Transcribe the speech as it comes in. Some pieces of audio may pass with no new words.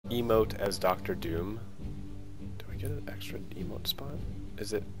emote as Dr. Doom. Do I get an extra emote spot?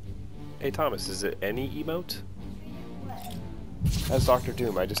 Is it... Hey Thomas, is it any emote? What? As Dr.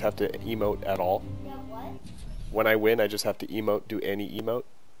 Doom, I just have to emote at all? Yeah, what? When I win, I just have to emote, do any emote?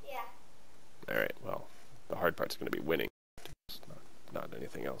 Yeah. Alright, well, the hard part's going to be winning. Not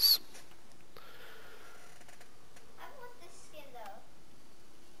anything else. I want this skin though.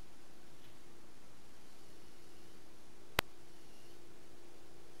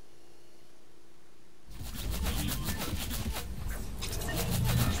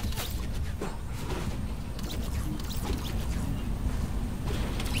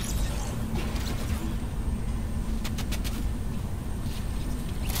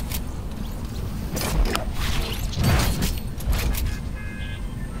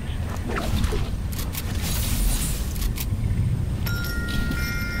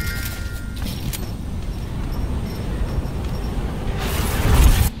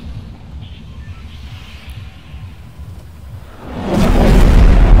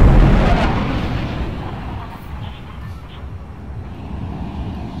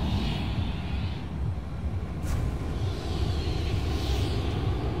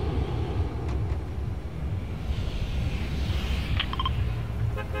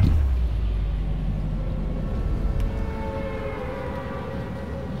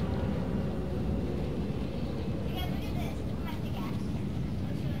 Okay, look at this. Look at my pickaxe.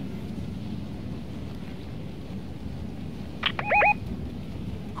 Looks really nice.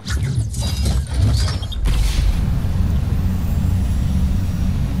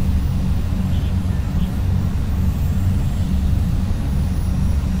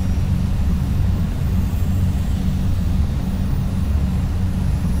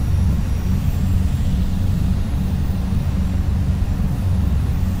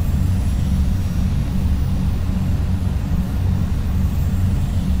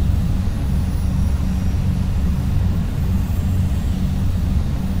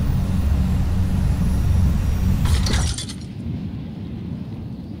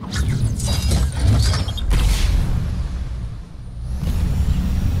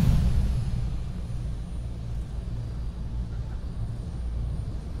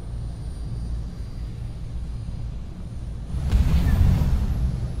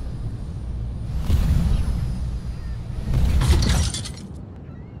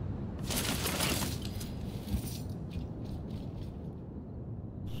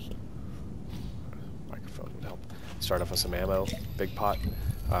 Microphone would help. Start off with some ammo, big pot.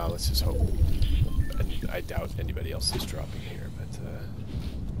 Let's just hope. And I doubt anybody else is dropping here, but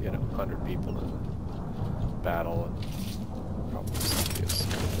you know, 100 people in battle, and probably somebody as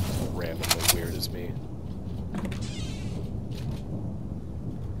randomly weird as me.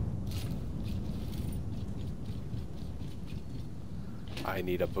 I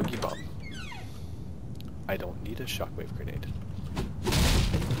need a boogie bomb. I don't need a shockwave grenade.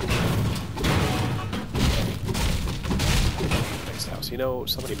 Next house. You know,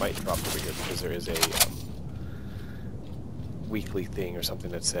 somebody might drop over here because there is a weekly thing or something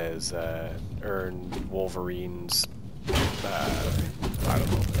that says earn Wolverine's I don't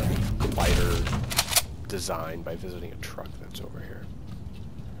know, glider design by visiting a truck that's over here.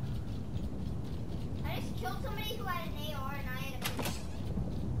 I just killed somebody who had an AR and I had a pistol.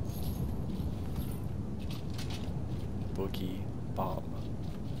 Boogie bomb.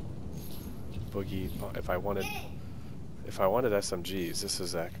 Boogie bomb. If I wanted SMGs, this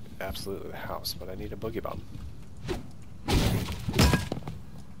is absolutely the house, but I need a boogie bomb. I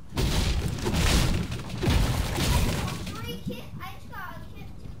just got a kit.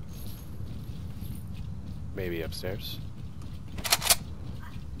 Maybe upstairs.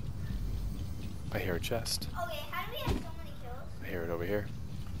 I hear a chest. Okay, how do we have so many kills? I hear it over here.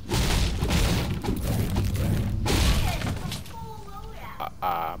 Yes, a full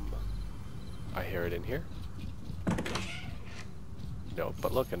loadout. I hear it in here. No,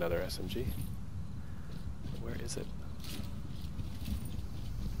 but look, another SMG. Where is it?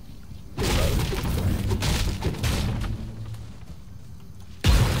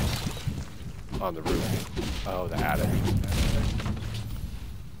 On the roof. Oh, the attic.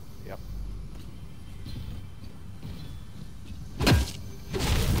 Yep.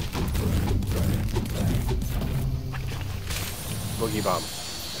 Boogie bomb. No.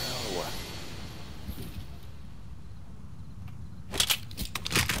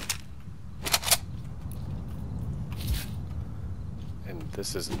 And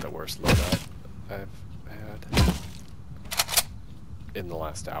this isn't the worst loadout I've had in the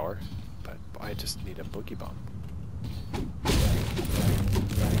last hour, but I just need a boogie bomb.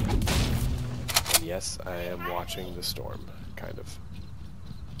 And yes, I am watching the storm, kind of.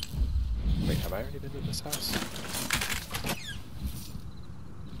 Have I already been in this house?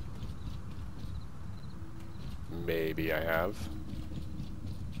 Maybe I have.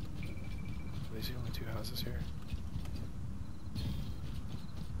 Are these the only two houses here?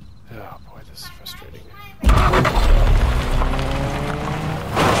 Oh boy, this is frustrating. Chest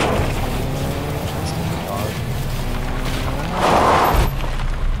in the dog.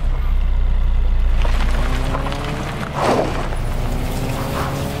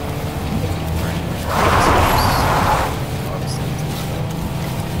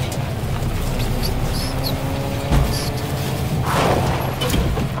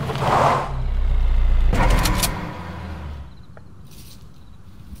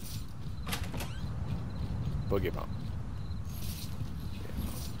 Boogie bomb.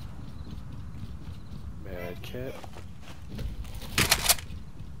 Med kit.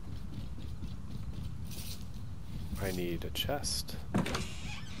 I need a chest.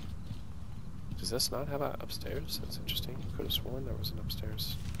 Does this not have a upstairs? That's interesting. Could have sworn there was an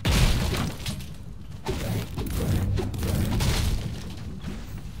upstairs.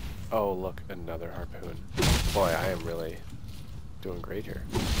 Oh, look, another harpoon. Boy, I am really doing great here.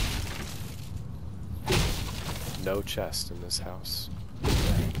 No chest in this house.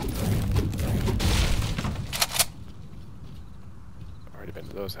 Already been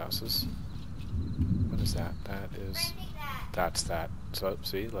to those houses. What is that? That is... That's that. So,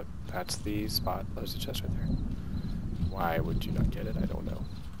 see, look, that's the spot. There's a chest right there. Why would you not get it? I don't know.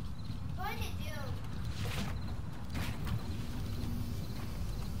 What did it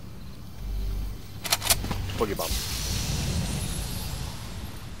do? Boogie bomb.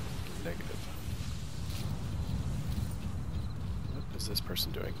 Negative. What is this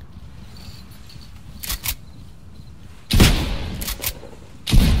person doing?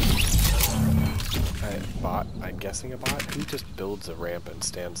 A bot? I'm guessing a bot? Who just builds a ramp and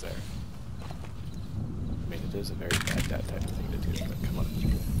stands there? I mean, it is a very BadDad type of thing to do, but come on.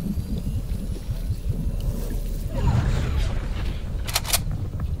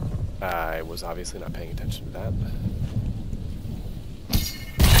 I was obviously not paying attention to that.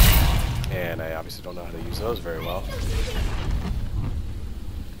 And I obviously don't know how to use those very well.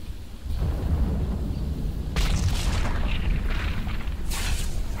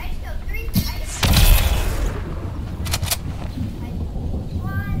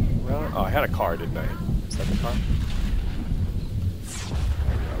 Well, oh, I had a car, didn't I? Is that the car?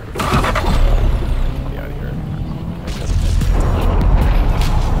 Get out of here.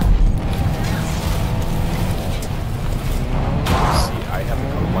 See, I have the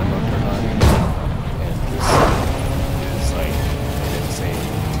car one motor turned on, and this is like an insane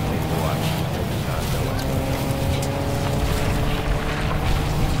thing to watch. I do not know what's going on.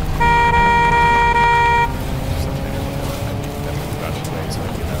 Something I don't know. I definitely got away so I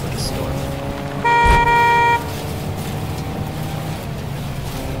can get out of the storm.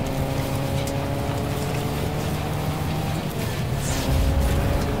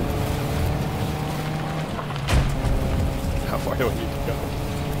 How far do I need to go?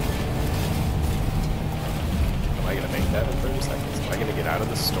 Am I going to make that in 30 seconds? Am I going to get out of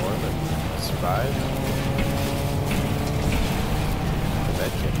the storm and survive? The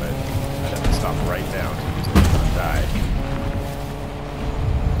med kit, but I'd have to stop right now to use it and not die.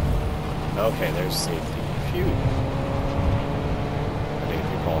 Okay, there's safety. Phew. I think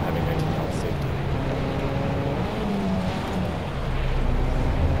if you call having mental health safety.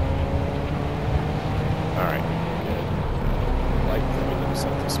 Alright, good. Like, let me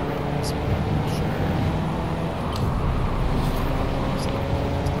set this way. Sure.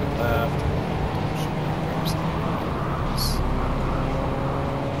 Something to the left.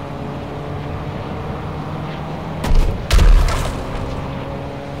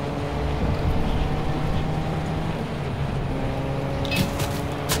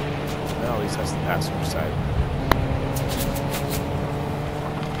 Well, at least that's the passenger side.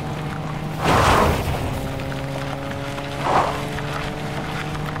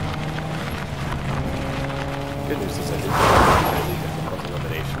 Good news is I did really difficult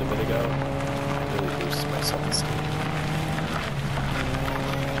elimination a bit ago. I really boosted my self-esteem.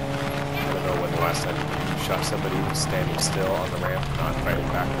 I don't know when the last time you shot somebody who was standing still on the ramp, not fighting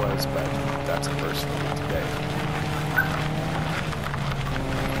back was, but that's a first for me today.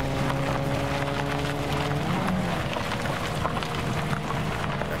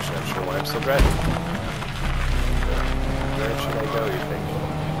 Actually, I'm sure why I'm still driving. Where should I go, you think?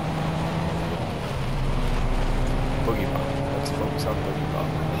 Boogie bomb. Let's focus on boogie bomb.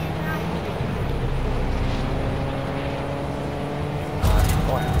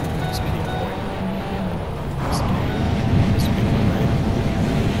 Oh, I have this peak point. This peak point, right?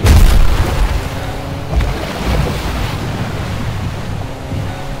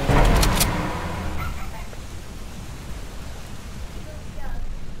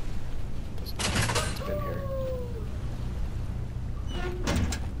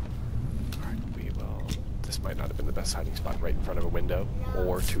 this might not have been the best hiding spot right in front of a window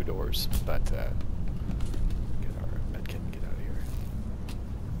or two doors, but get our medkit and get out of here.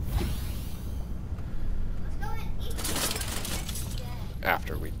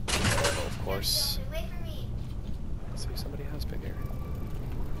 After we ammo, of course. See, somebody has been here.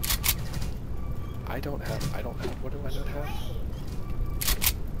 I don't have, what do I not have?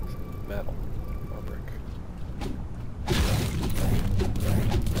 Metal or brick.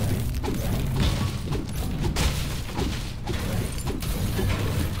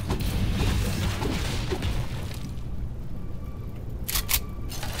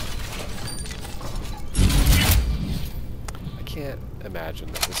 I can't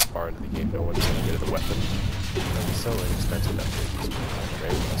imagine that this far into the game no one's going to get a weapon. It's so inexpensive that they just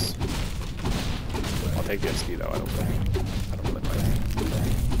trade with us. I'll take the XP though, I don't really mind.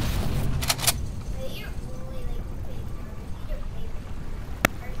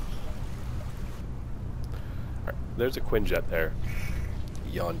 Alright, there's a Quinjet there.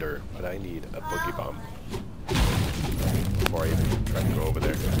 Yonder, but I need a Boogie Bomb before I even try to go over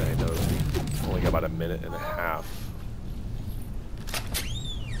there. And I know I've only got about a minute and a half.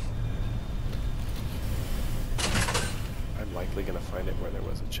 I'm likely going to find it where there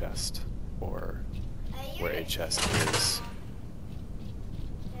was a chest, or where a chest is.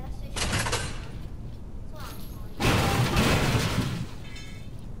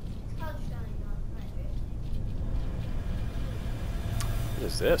 What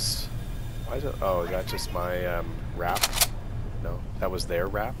is this? Why is it? Oh, is that just my wrap? No, that was their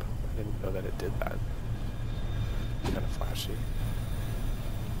wrap? I didn't know that it did that. Kind of flashy.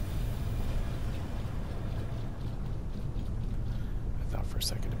 I thought for a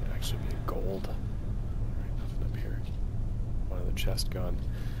second it would actually be gold. Alright, nothing up here. One other chest gone.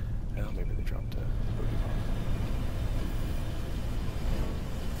 Oh, maybe they dropped a Boogie Bomb.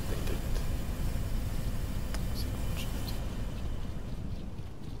 They didn't. So unfortunate.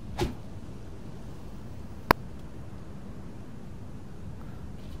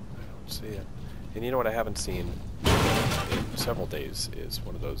 I don't see it. And you know what I haven't seen in several days is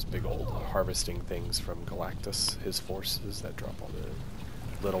one of those big old harvesting things from Galactus, his forces that drop all the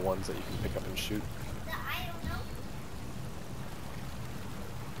little ones that you can pick up and shoot.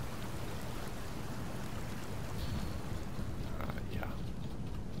 Yeah.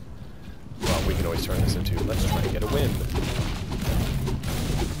 Well, we can always turn this into, let's try to get a win.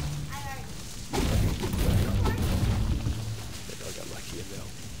 Maybe I got lucky and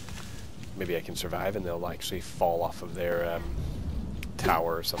maybe I can survive and they'll actually fall off of their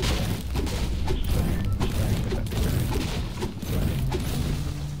tower or something.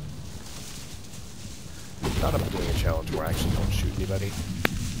 I thought about doing a challenge where I actually don't shoot anybody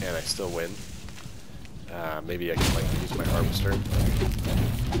and I still win. Maybe I can like use my harvester to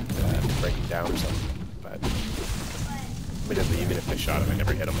break him down or something. But admittedly, even if I shot him, I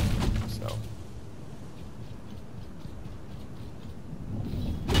never hit him. So.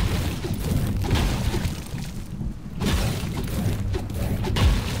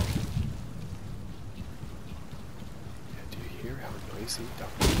 Noisy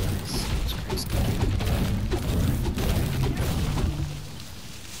Dr. Wax. It's crazy.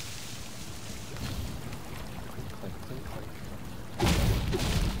 Clink, clink, clink,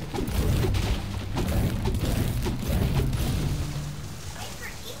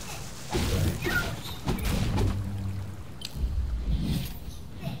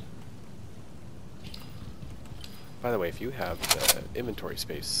 By the way, if you have the inventory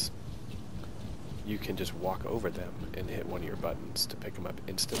space, you can just walk over them and hit one of your buttons to pick them up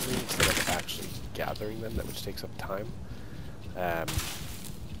instantly instead of actually gathering them, which takes up time.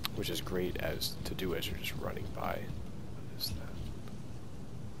 Which is great to do as you're just running by. What is that?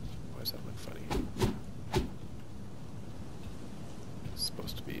 Why does that look funny? It's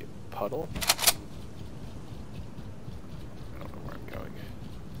supposed to be a puddle. I don't know where I'm going.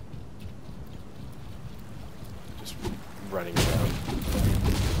 Just running around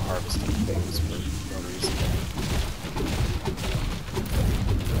harvesting things for no reason.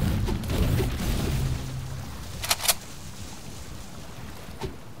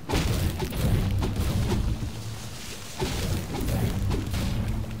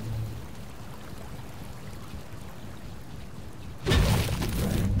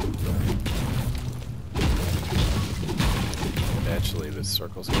 Eventually this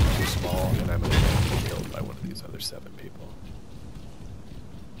circle's going to be too small and I'm going to get killed by one of these other 7 people.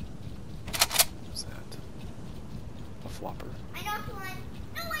 A flopper. I knocked one.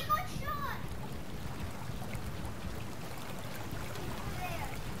 No, I got shot. There.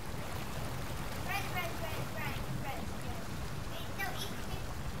 Red. Wait, no,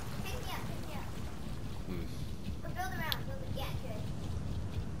 pick me up.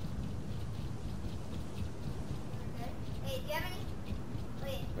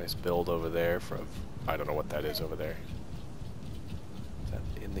 build over there from, I don't know what that is over there. Is that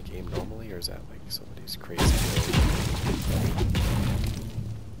in the game normally, or is that like somebody's crazy build?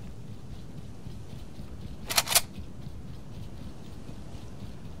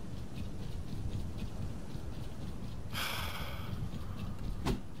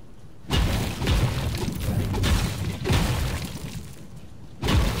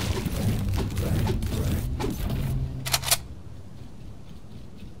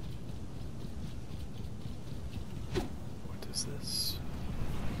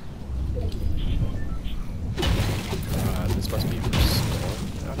 This must be for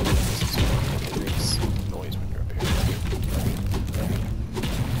snow. I don't know if this is snow. It makes noise when you're up here.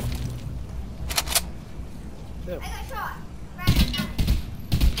 Yeah. I got shot. Right now.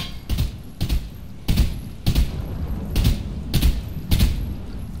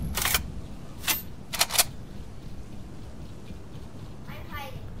 I'm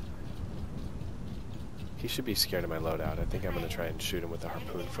hiding. He should be scared of my loadout. I think I'm going to try and shoot him with a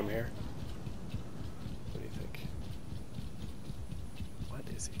harpoon from here. What do you think? What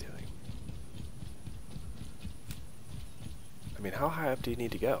is he doing? I mean, how high up do you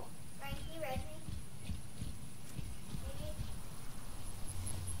need to go? Ryan, can you res me?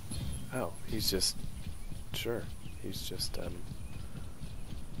 Maybe? Oh, he's just... Sure. He's just,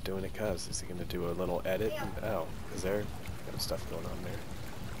 doing it 'cause. Is he going to do a little edit? And, oh, is there kind of stuff going on there?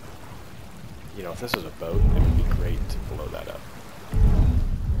 You know, if this was a boat, it would be great to blow that up.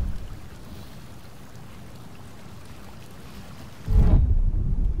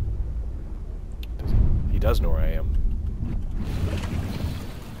 He does know where I am.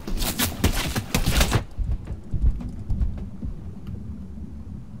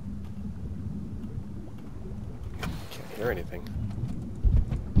 Can't hear anything.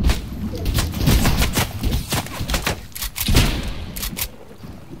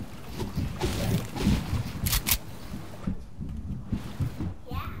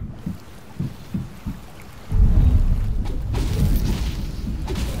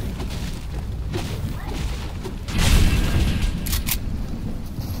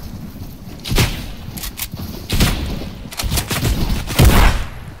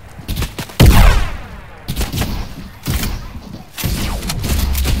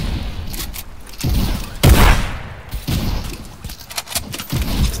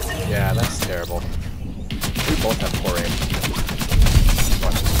 Yeah, that's terrible. We both have poor aim.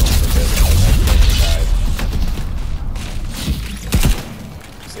 Watch this one for a bit.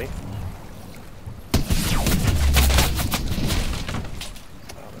 See?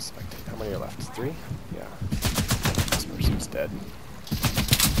 Oh, let's spectate. How many are left? 3? Yeah. This person's dead.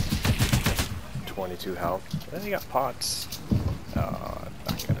 22 health. Then you got pots. Oh,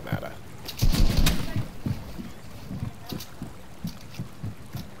 not gonna matter.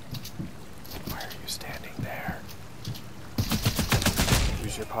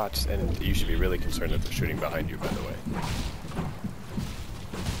 Your pots, and you should be really concerned that they're shooting behind you, by the way.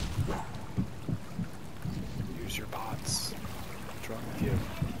 Use your pots. What's wrong with you?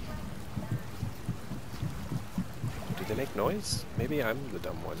 Do they make noise? Maybe I'm the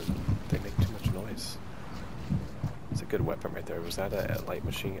dumb one and they make too much noise. It's a good weapon right there. Was that a light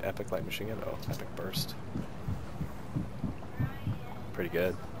machine, epic light machine gun? Oh, epic burst. Pretty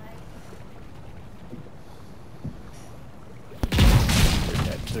good.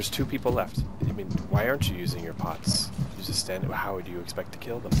 There's 2 people left. I mean, why aren't you using your pots? You just stand. How would you expect to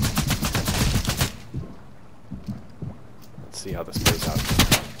kill them? Let's see how this plays out.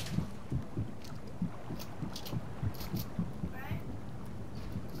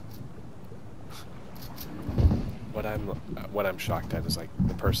 What I'm shocked at is like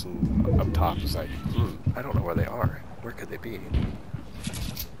the person up top is like, I don't know where they are. Where could they be?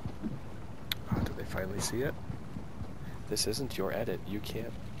 Oh, did they finally see it? This isn't your edit. You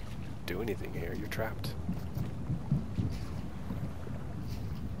can't do anything here. You're trapped.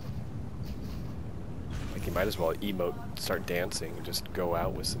 Like, you might as well emote, start dancing, and just go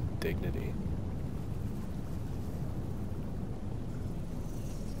out with some dignity.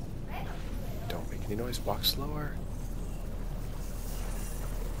 Don't make any noise. Walk slower.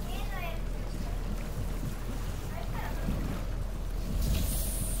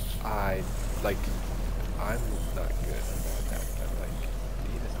 I'm not good at that, but like,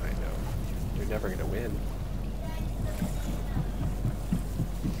 even I know you're never gonna win.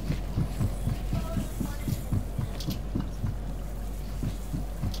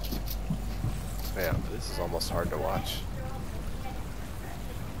 Man, this is almost hard to watch.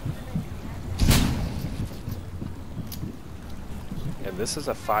 And this is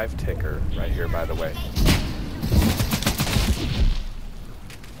a 5 ticker right here, by the way.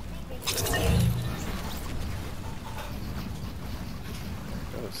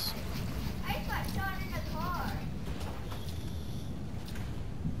 goes. I just got shot in a car.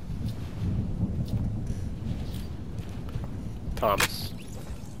 Thomas.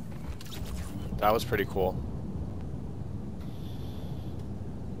 That was pretty cool.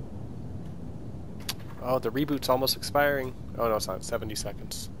 Oh, the reboot's almost expiring. Oh no, it's not. 70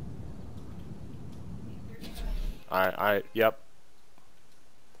 seconds. Yep.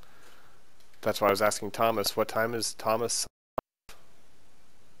 That's why I was asking Thomas. What time is Thomas?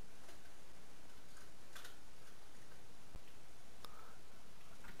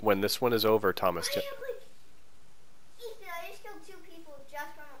 When this one is over, Thomas. Ethan, I just killed 2 people just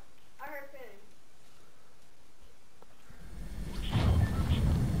from a harpoon.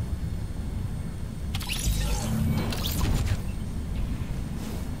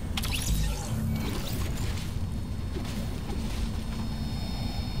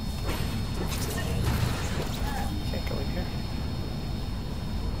 Can't go in here.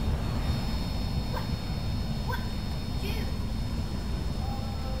 What? Dude.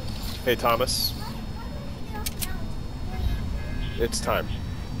 Hey, Thomas. It's time.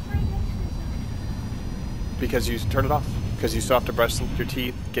 Because you turn it off. Because you still have to brush your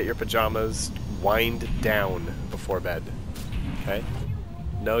teeth, get your pajamas, wind down before bed. Okay?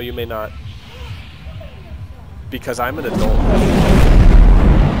 No, you may not. Because I'm an adult.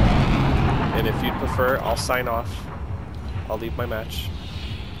 And if you'd prefer, I'll sign off. I'll leave my match.